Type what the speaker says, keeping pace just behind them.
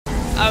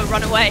Oh,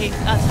 run away.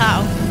 That's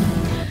how.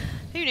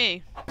 Who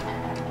knew? Oh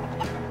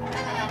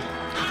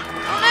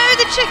no,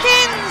 the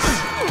chickens!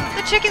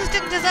 The chickens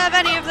didn't deserve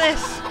any of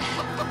this.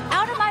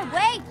 Out of my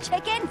way,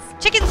 chickens!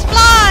 Chickens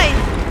fly!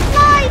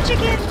 Fly,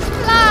 chickens,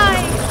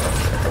 fly!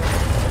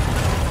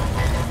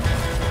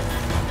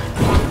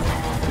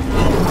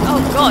 Oh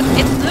god,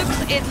 it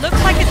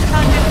looks like it's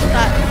turned into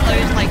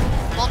those like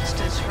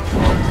monsters from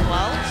War of the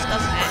Worlds,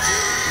 doesn't it?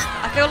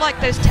 I feel like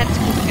those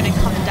tentacles are gonna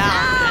come down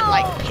and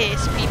like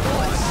pierce people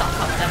and suck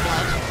up their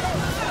blood.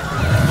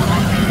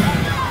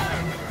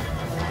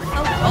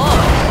 Oh god.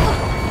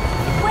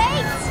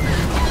 Wait!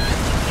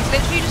 He's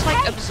literally just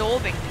like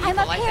absorbing people, I'm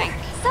up I here. think.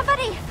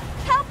 Somebody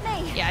help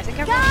me! Yeah, I think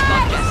everyone's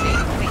gone, Jesse.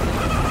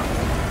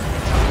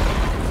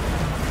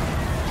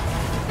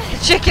 The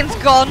chicken's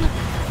gone.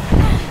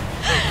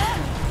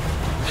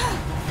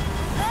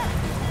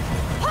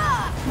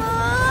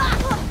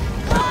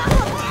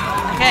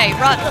 Okay,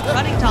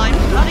 running time.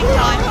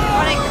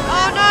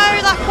 Oh no,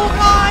 that poor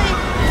guy!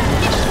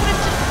 He just wanted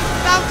to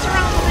bounce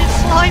around on his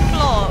slime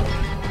block.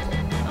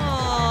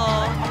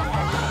 Oh,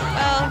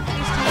 well, at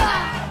least he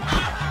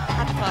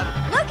had fun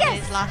in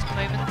his last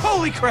moments.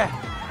 Holy crap!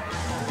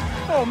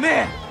 Oh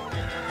man!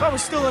 If I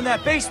was still in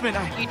that basement,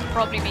 you'd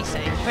probably be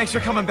safe. Thanks for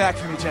coming back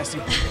for me,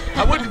 Jesse.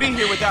 I wouldn't be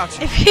here without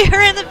you. If you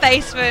were in the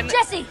basement,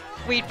 Jesse,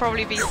 we'd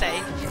probably be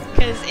safe.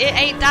 Because it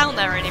ain't down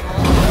there anymore.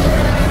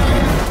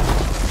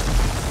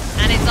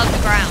 And it's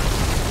underground.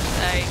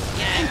 So,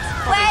 you know, it's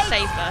probably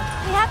safer.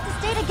 We have to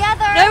stay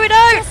together. No, we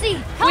don't! Jesse,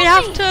 help we me.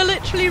 have to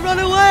literally run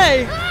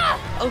away.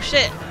 Oh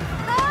shit.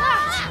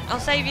 I'll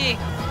save you.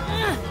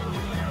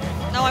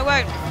 No, I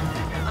won't.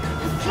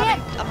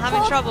 I'm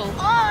having trouble.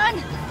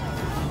 On.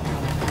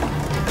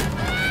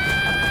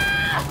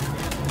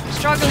 I'm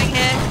struggling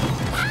here.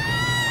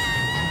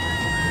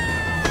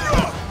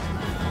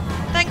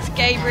 Thanks,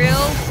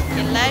 Gabriel,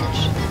 you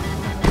ledge.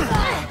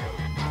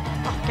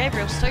 Oh,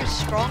 Gabriel's so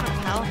strong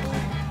and powerful.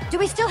 Do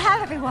we still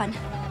have everyone?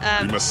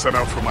 We must set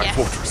out for my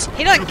fortress.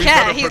 He doesn't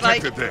care. He's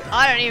like, there.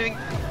 I don't even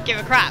give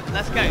a crap.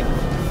 Let's go.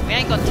 We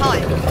ain't got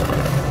time.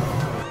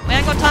 We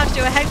ain't got time to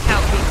do a head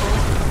count, people.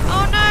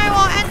 Oh no,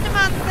 our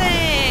Enderman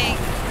thing!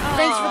 Oh,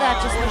 Thanks for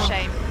that, just what a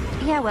shame.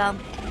 Yeah, well,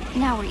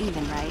 now we're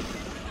even, right?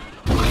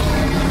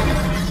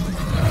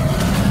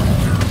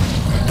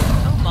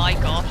 Oh my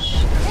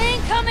gosh.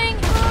 Incoming!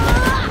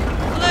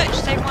 Look,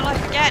 she saved my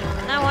life again.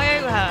 Now I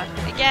owe her.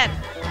 Again.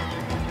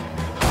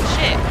 Oh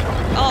shit.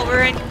 Oh,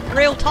 we're in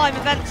real-time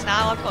events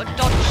now. I've got to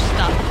dodge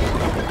stuff.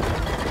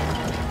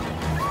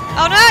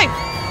 Oh no!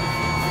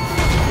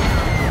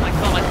 Oh my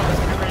god, I thought I was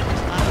going to run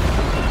into that.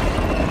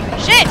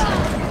 Shit!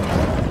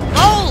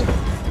 Roll!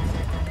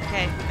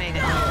 Okay, we made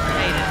it.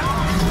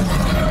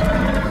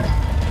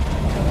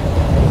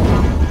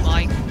 Oh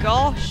my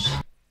gosh.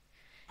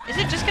 Is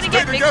it just going to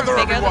get bigger and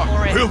bigger the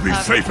more it... We'll be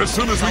safe as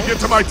soon as we get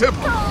to my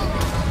temple.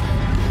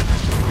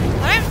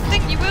 I don't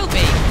think you will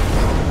be.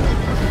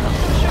 I'm not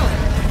sure.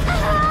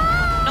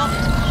 I'm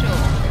not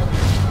sure.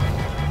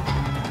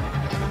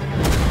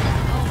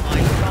 Oh my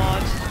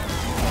god.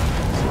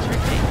 This is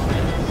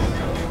ridiculous.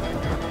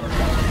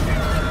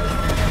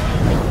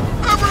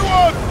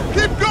 Everyone,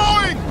 keep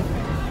going!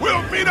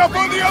 We'll meet up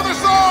on the other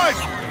side!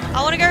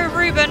 I want to go with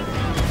Ruben.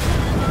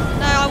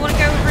 No, I want to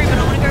go with Ruben.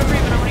 I want to go with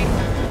Ruben. I want to...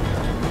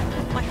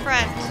 My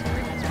friend.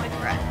 Ruben's my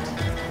friend.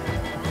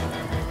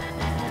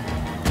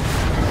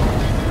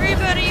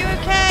 Ruben, are you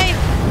okay?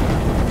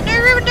 No,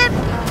 Ruben, don't!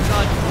 Oh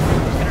god.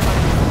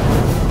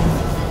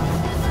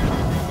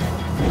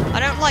 I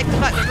don't like the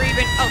fact that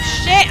Ruben... Oh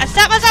shit! I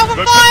set myself on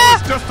fire!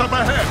 The just up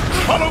ahead.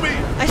 Follow me!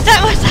 I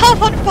set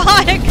myself on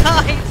fire,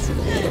 guys!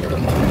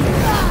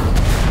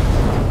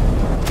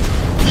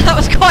 That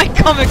was quite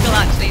comical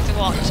actually to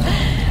watch.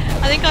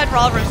 I think I'd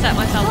rather have set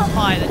myself on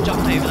fire than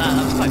jumped over that.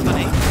 That was quite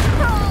funny.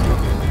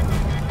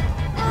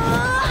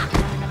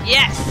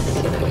 Yes!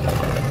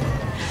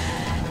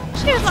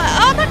 She was like,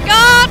 oh my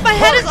god, my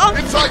head is on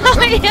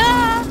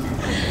fire!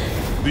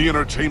 The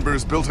inner chamber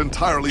is built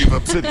entirely of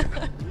obsidian.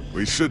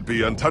 We should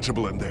be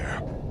untouchable in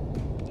there.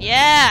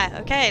 Yeah,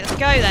 okay, let's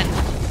go then.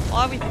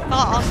 Why are we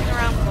arsing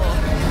around for?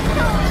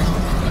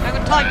 I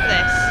haven't got time for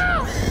this.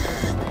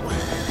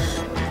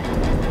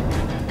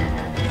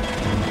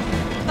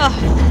 Oh.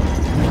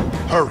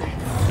 Hurry.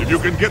 If you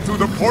can get through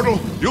the portal,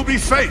 you'll be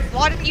safe.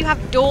 Why didn't you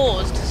have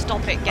doors to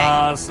stop it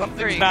getting something's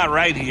through? not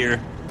right here.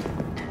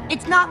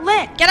 It's not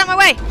lit! Get out of my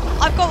way!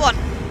 I've got one!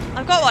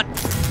 I've got one!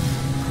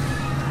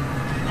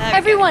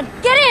 Everyone,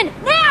 get in!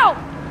 Now!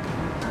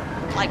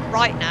 Like,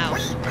 right now.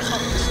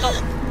 Stop.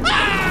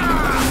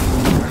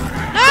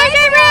 No,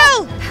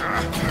 Gabriel!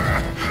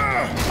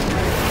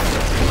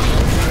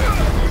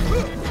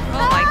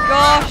 Oh my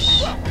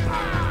gosh.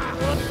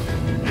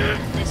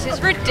 This is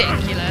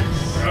ridiculous.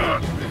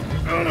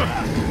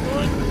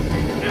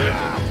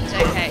 It's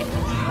okay.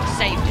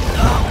 Saved it.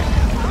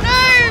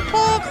 No,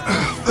 poor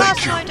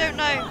person I don't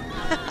know.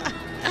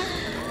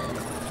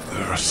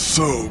 There are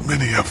so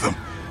many of them.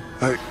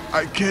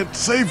 I can't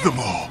save them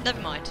all.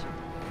 Never mind.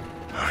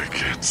 I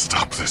can't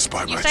stop this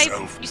by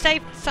myself. You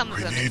saved some of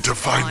them. We need to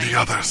find the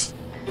others.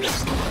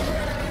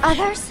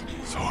 Others?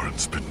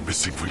 Soren's been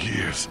missing for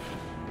years.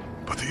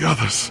 But the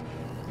others,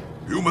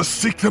 you must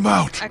seek them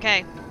out.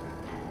 Okay.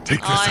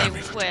 Take this I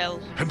amulet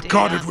will and do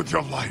guard that. it with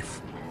your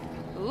life.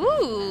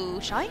 Ooh,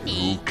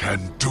 shiny. You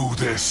can do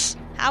this.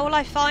 How will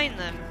I find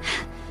them?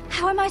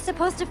 How am I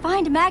supposed to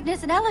find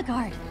Magnus and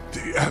Ellegaard?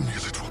 The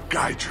amulet will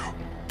guide you.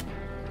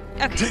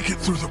 Okay. Take it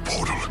through the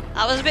portal.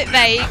 That was a bit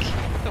vague,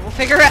 but we'll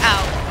figure it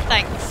out.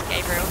 Thanks,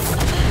 Gabriel.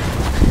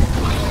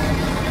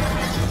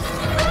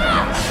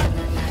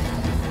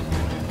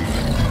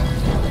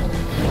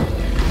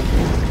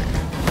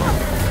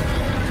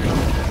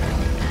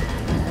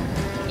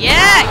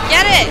 Yeah,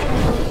 get it!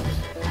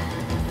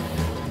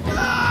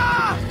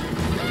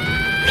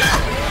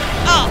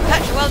 Oh,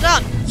 Petra, well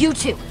done. You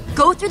two,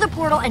 go through the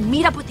portal and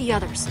meet up with the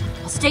others.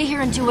 I'll stay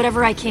here and do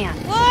whatever I can.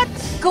 What?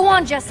 Go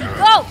on, Jesse,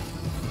 go!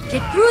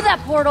 Get through that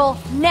portal,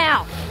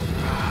 now!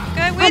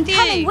 Going with I'm you.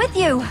 coming with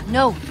you!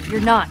 No,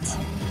 you're not.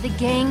 The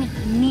gang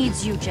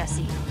needs you,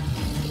 Jesse.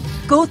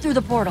 Go through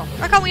the portal.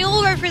 Why can't we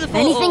all go through the If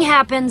portal? anything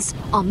happens,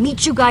 I'll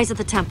meet you guys at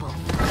the temple. Oh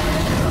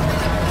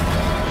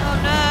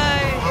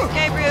no,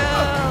 Gabriel!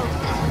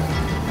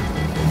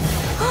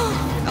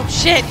 Oh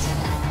shit!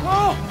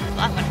 Whoa!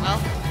 That went well.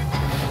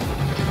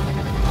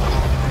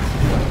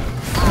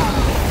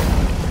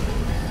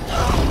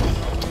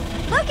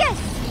 Lucas!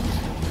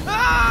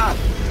 Ah!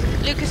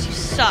 Lucas, you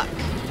suck.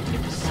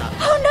 Lucas sucks.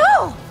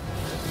 Oh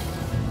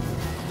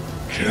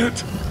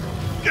Get!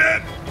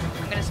 Get!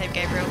 I'm gonna save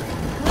Gabriel.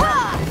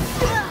 no!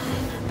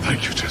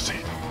 Thank you, Jesse.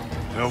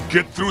 Now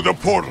get through the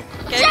portal.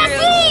 Gabriel!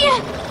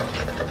 Jesse!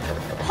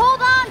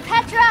 Hold on,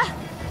 Petra!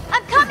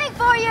 I'm coming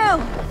for you!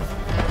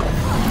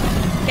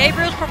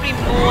 Gabriel's probably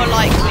more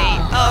likely.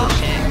 Oh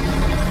shit.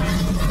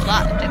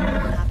 Well, that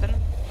didn't happen.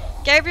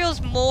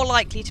 Gabriel's more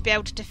likely to be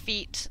able to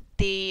defeat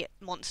the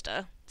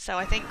monster, so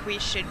I think we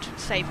should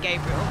save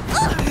Gabriel.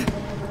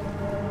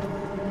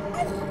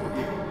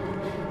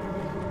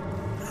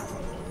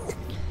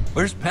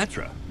 Where's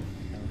Petra?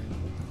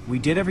 We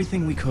did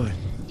everything we could.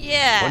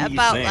 Yeah, What are you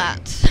about saying?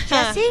 that.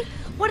 Jesse?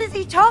 What is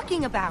he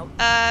talking about?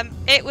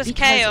 It was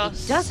Because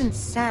chaos. it doesn't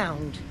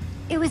sound.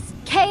 It was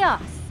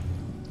chaos.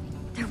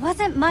 There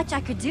wasn't much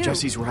I could do.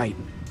 Jesse's right.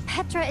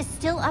 Petra is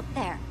still up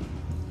there.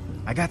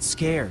 I got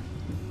scared.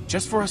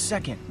 Just for a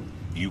second.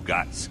 You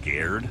got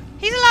scared?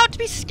 He's allowed to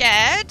be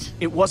scared.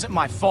 It wasn't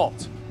my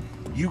fault.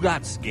 You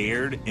got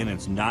scared and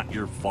it's not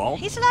your fault?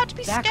 He's allowed to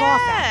be Back scared.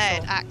 off,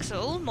 Axel.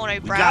 Axel,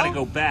 monobrow. We gotta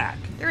go back.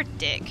 You're a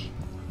dick.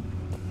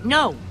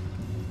 No.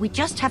 We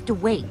just have to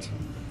wait.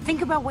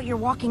 Think about what you're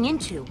walking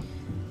into.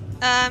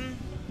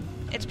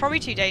 It's probably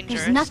too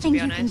dangerous. There's nothing to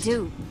be you can honest.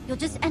 do. You'll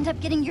just end up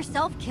getting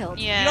yourself killed.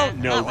 Yeah, You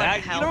don't know won't that.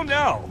 You help. don't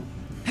know.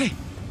 Hey,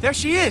 there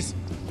she is.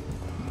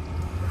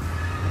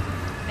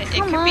 It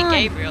Come could be on.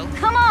 Gabriel.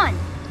 Come on!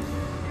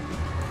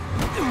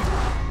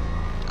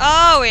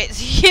 Oh,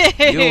 it's you!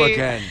 You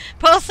again.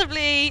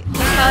 Possibly the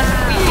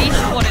person we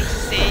least wanted to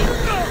see.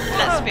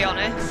 Let's be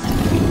honest.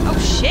 Oh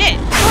shit!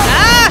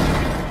 Ah!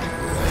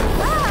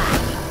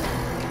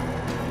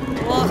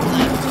 What the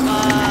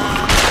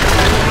fuck?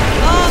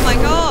 Oh my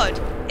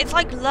god! It's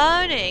like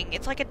learning.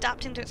 It's like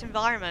adapting to its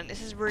environment.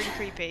 This is really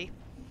creepy.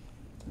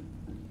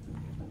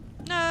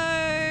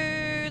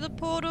 No, the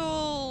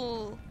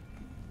portal.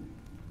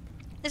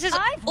 This is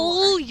Ivor.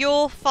 all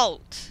your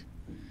fault.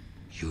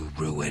 You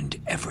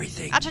ruined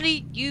everything.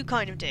 Actually, you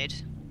kind of did.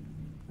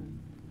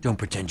 Don't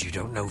pretend you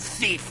don't know,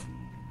 thief!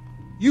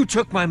 You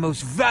took my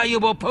most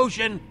valuable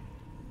potion!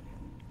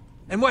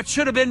 And what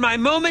should have been my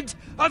moment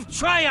of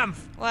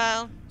triumph!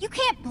 Well, You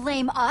can't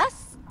blame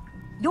us.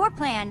 Your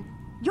plan,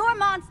 your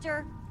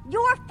monster,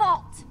 your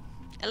fault.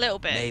 a little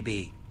bit.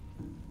 Maybe.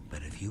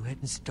 But if you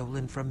hadn't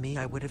stolen from me,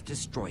 I would have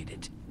destroyed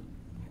it.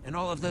 And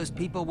all of those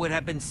people would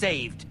have been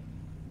saved.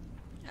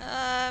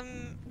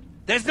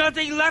 There's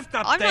nothing left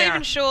up I'm there! not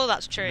even sure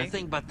that's true.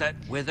 Nothing but that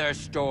wither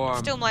storm.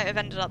 Still might have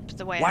ended up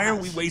the way it Why are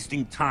has. we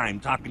wasting time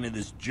talking to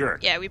this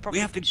jerk? Yeah, we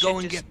probably have to should go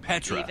and just get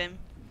Petra. leave him.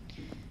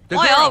 The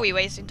Why girl. are we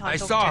wasting time I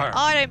talking saw to her. him?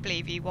 I don't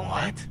believe you one bit.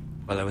 What?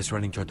 While I was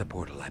running toward the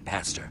portal, I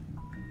passed her.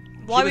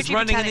 Why She would was you be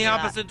running in telling the me that?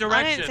 opposite I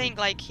direction. don't think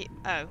like he...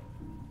 Oh.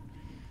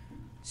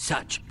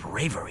 Such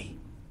bravery.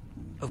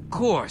 Of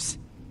course.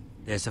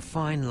 There's a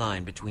fine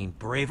line between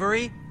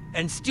bravery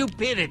and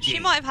stupidity. She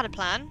might have had a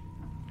plan.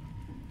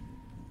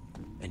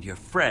 And your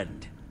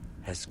friend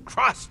has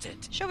crossed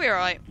it. She'll be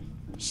alright.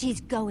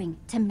 She's going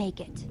to make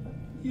it.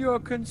 You're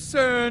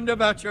concerned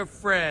about your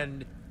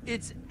friend.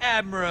 It's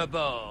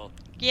admirable.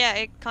 Yeah,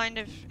 it kind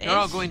of is. You're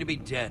all going to be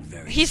dead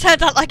very He said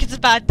that like it's a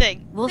bad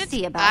thing. We'll It's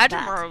see about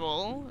that.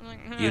 admirable.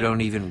 You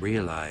don't even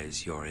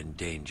realize you're in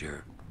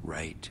danger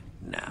right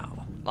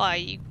now. Why, are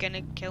you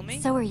gonna kill me?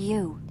 So are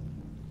you.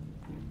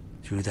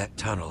 Through that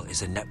tunnel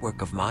is a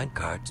network of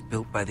minecarts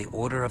built by the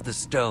Order of the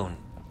Stone.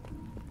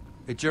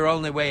 It's your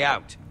only way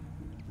out.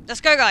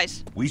 Let's go,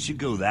 guys. We should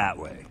go that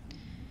way.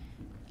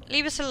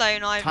 Leave us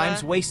alone, Ivor.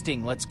 Time's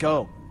wasting. Let's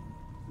go.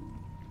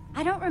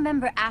 I don't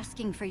remember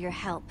asking for your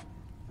help.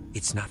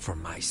 It's not for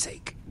my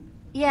sake.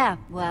 Yeah,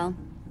 well,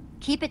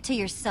 keep it to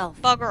yourself.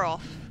 Bugger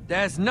off.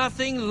 There's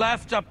nothing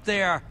left up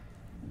there.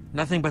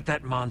 Nothing but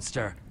that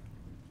monster.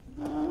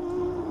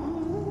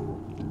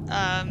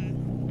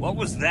 What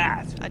was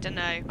that? I don't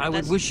know. I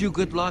would wish you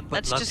good luck, but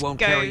let's luck just won't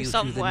go carry you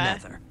somewhere. through the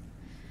nether.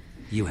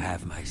 You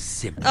have my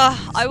sympathy.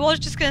 I was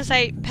just gonna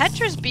say,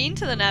 Petra's been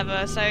to the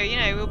Nether, so, you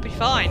know, we'll be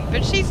fine.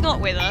 But she's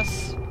not with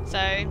us, so...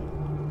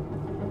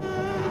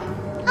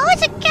 Oh,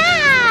 it's a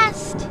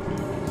ghast!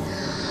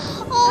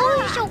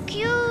 Oh, he's so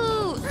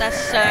cute! They're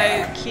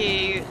so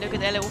cute. Look at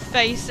their little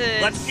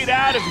faces. Let's get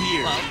out of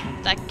here. Well,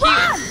 they're cute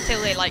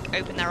until they, like,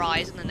 open their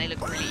eyes and then they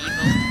look really evil.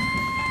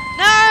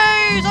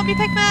 No! Zombie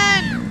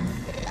pigmen!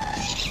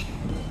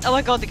 Oh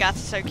my god, the ghast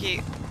is so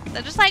cute.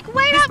 They're just like,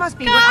 wait This up, must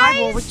be guys! what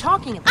Ivor was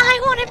talking about. I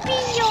want to be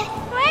your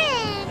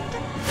friend!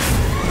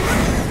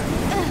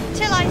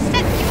 Till I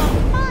set you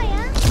on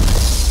fire!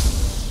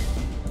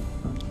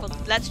 Well,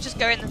 let's just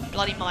go in the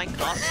bloody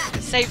minecart.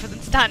 It's safer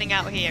than standing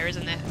out here,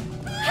 isn't it?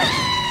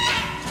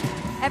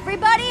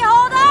 Everybody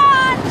hold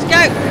on! Let's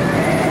go!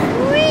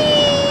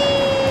 Whee!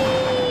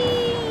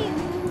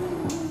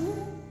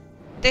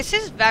 This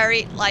is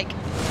very, like,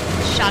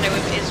 Shadow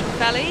of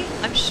Israfel-y.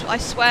 I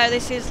swear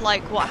this is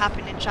like what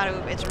happened in Shadow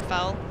of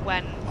Israfel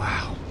when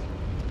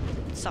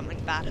something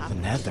bad happened.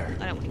 The Nether.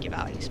 I don't want to give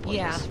out any spoilers.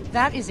 Yeah,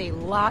 that is a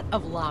lot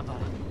of lava.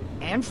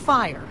 And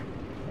fire.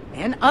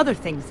 And other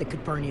things that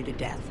could burn you to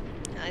death.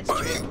 That's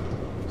true.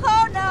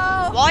 Oh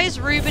no! Why is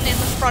Reuben in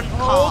the front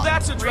car? Oh,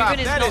 that's a drop. Reuben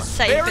is That not is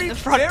safe very, in the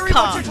front very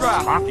car. much a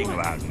drop. Talking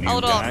about new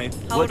Hold on, guy.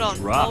 hold What on,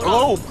 drop? hold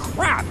on. Oh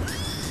crap!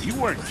 You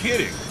weren't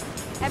kidding.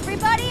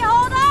 Everybody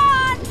hold on!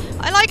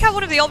 I like how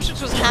one of the options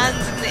was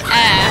hands in the air.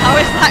 How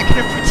is that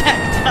going to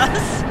protect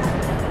us?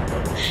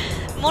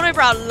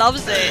 Monobrow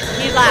loves it.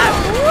 He's like,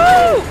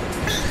 woo!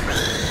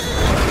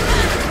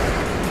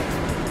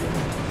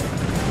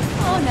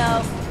 Oh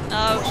no.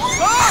 Oh,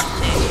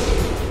 shit.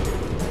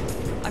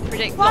 I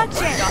predict lots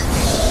of stuff.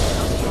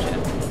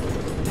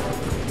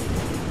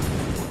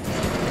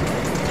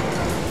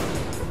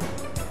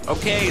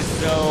 Okay,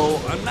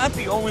 so I'm not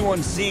the only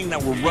one seeing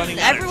that we're running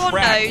out of Everyone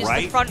track, knows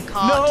right? the front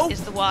cart No.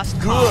 is the worst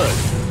car. Good.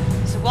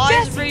 So why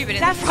is Jesse, Reuben in the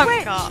that front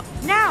switch. car?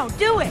 Now,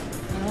 do it!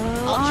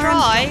 I'll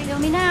try. Feel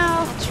me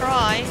now. I'll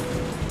try.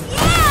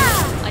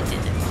 Yeah! I did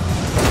it.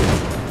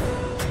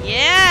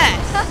 Yes!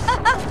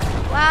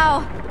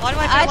 Wow. Why do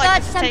I feel I like thought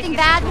this is something taking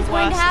us bad into a was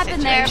going to worse happen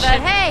there, but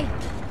situation? hey,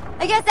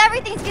 I guess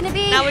everything's gonna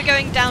be. Now we're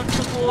going down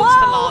towards the Whoa!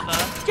 lava.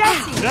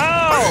 Jesse!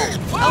 No!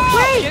 Oh,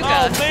 Oh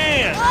sugar.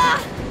 man!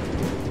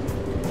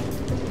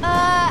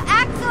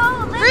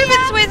 Axel, Lydia,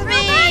 Reuben's with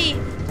me!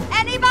 Reuben?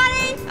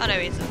 Anybody? Oh no,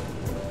 he isn't. I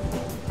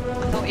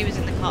thought he was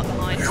in the cart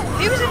behind.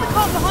 Who was in the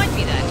cart behind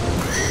me then?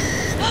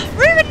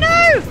 Reuben,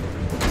 no!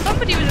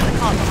 Somebody was in the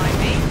cart behind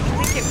me.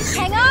 I think it was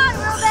you. Hang on,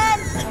 Reuben.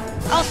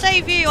 I'll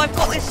save you. I've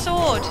got this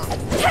sword.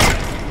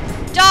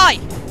 Die!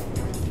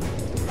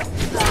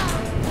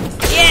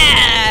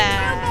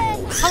 Yeah!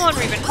 Reuben. Come on,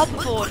 Reuben. Hop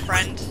aboard,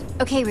 friend.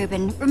 Okay,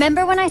 Reuben.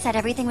 Remember when I said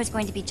everything was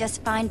going to be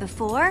just fine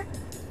before?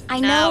 I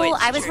Now know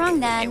it's I was true. wrong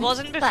then. It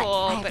wasn't but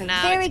before, I have but a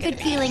now very it's good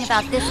gonna be. feeling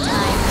about this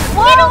time.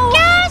 Little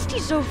ghast!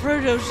 He's so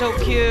Frodo, so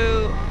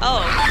cute.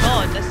 Oh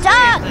god, there's three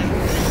Duck. of them.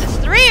 There's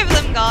three of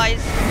them, guys.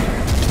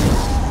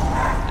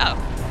 Oh.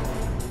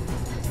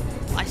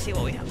 I see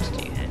what we have to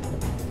do here.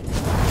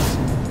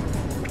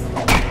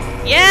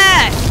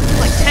 Yeah! It's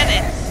like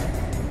tennis.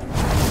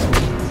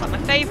 It's like my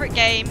favourite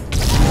game.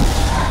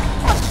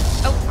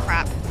 Oh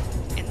crap.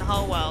 In the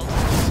whole world.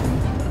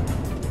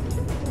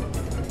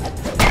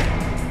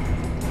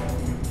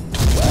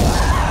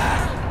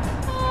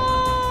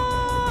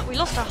 We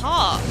lost a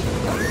heart.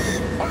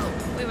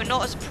 We were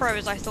not as pro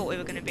as I thought we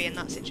were going to be in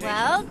that situation.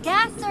 Well,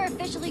 gas are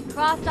officially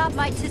crossed off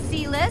my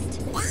to-see list.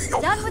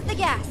 Done with the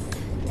gas.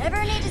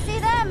 Never need to see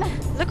them.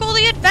 Look all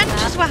the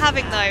adventures we're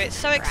having though, it's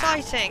so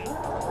exciting.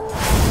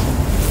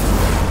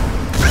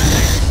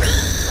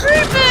 Reuben!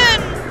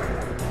 Reuben's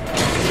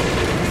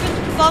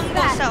bum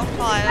got set on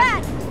fire.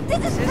 Bad.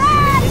 This is This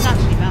bad. is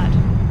actually bad.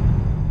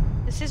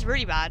 This is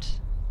really bad.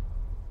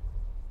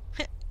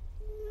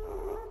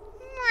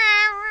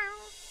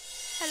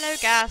 Hello,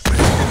 gas.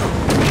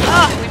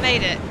 Ah, we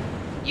made it.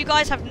 You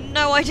guys have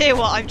no idea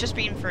what I've just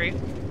been through.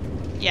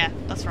 Yeah,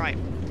 that's right.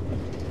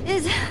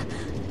 Is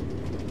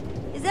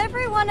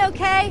everyone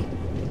okay?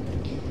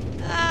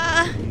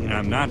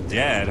 I'm not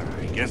dead.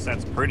 I guess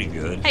that's pretty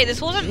good. Hey,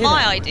 this wasn't Ditto.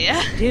 my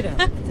idea. Ditto,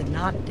 the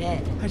not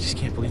dead. I just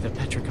can't believe that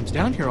Petra comes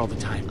down here all the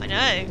time. I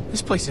know.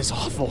 This place is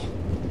awful.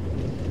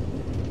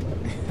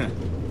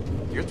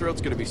 Your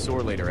throat's gonna be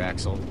sore later,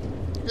 Axel.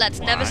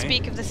 Let's never Why?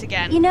 speak of this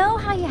again. You know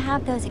how you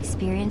have those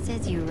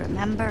experiences you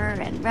remember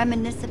and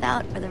reminisce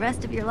about for the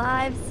rest of your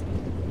lives?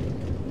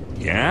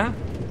 Yeah?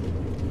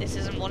 This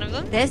isn't one of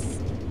them? This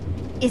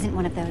isn't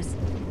one of those.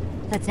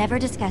 Let's never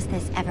discuss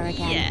this ever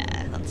again.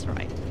 Yeah, that's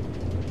right.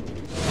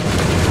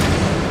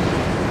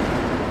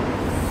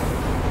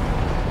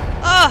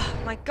 Oh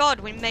my god,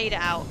 we made it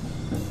out.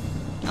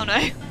 Oh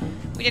no,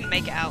 we didn't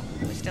make it out.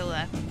 We're still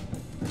there.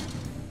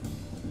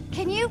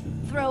 Can you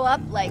throw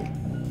up, like,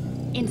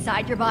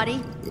 inside your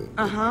body?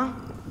 Uh-huh.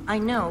 I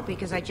know,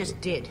 because I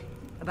just did.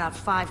 About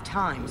 5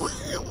 times. Wow.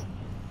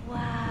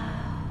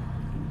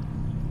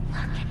 Look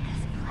at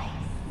this place.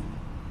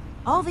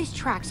 All these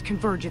tracks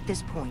converge at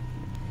this point.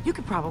 You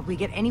could probably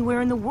get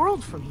anywhere in the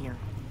world from here.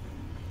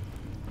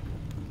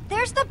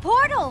 There's the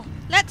portal!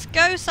 Let's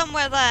go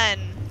somewhere then.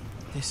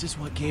 This is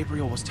what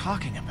Gabriel was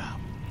talking about.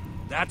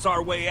 That's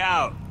our way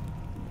out.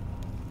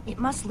 It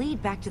must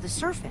lead back to the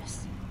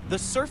surface. The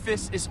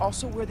surface is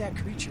also where that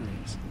creature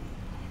is.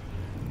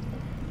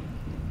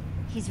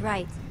 He's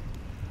right.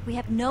 We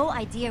have no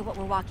idea what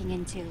we're walking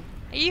into.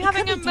 Are you It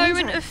having could a be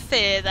moment dangerous. of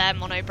fear there,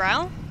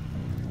 Monobrow?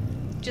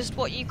 Just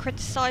what you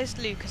criticised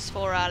Lucas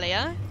for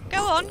earlier?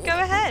 Go on, go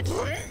ahead.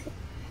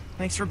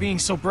 Thanks for being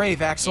so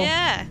brave, Axel.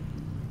 Yeah.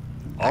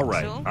 All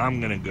right, Axel? I'm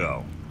gonna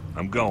go.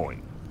 I'm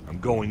going. I'm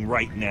going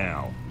right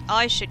now.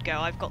 I should go,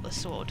 I've got the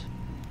sword.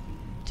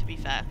 To be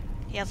fair.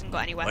 He hasn't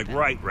got any weapons.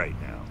 Like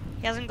right now.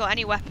 He hasn't got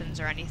any weapons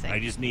or anything. I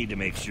just need to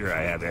make sure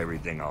I have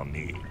everything I'll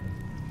need.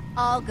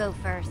 I'll go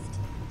first.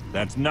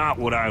 That's not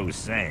what I was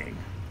saying.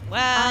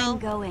 Well, I'm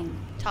going.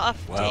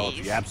 tough Well, if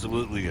tease. you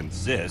absolutely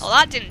insist. Well,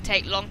 that didn't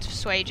take long to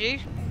persuade you.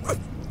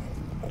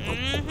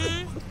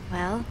 Mm-hmm.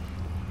 Well,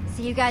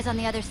 see you guys on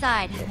the other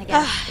side, I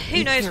guess.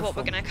 Who knows what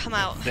we're going to come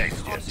out Thanks,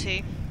 onto.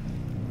 Jesse.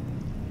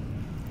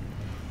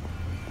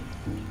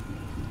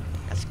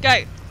 Let's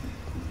go.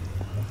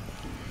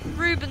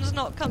 Ruben's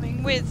not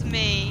coming with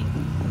me.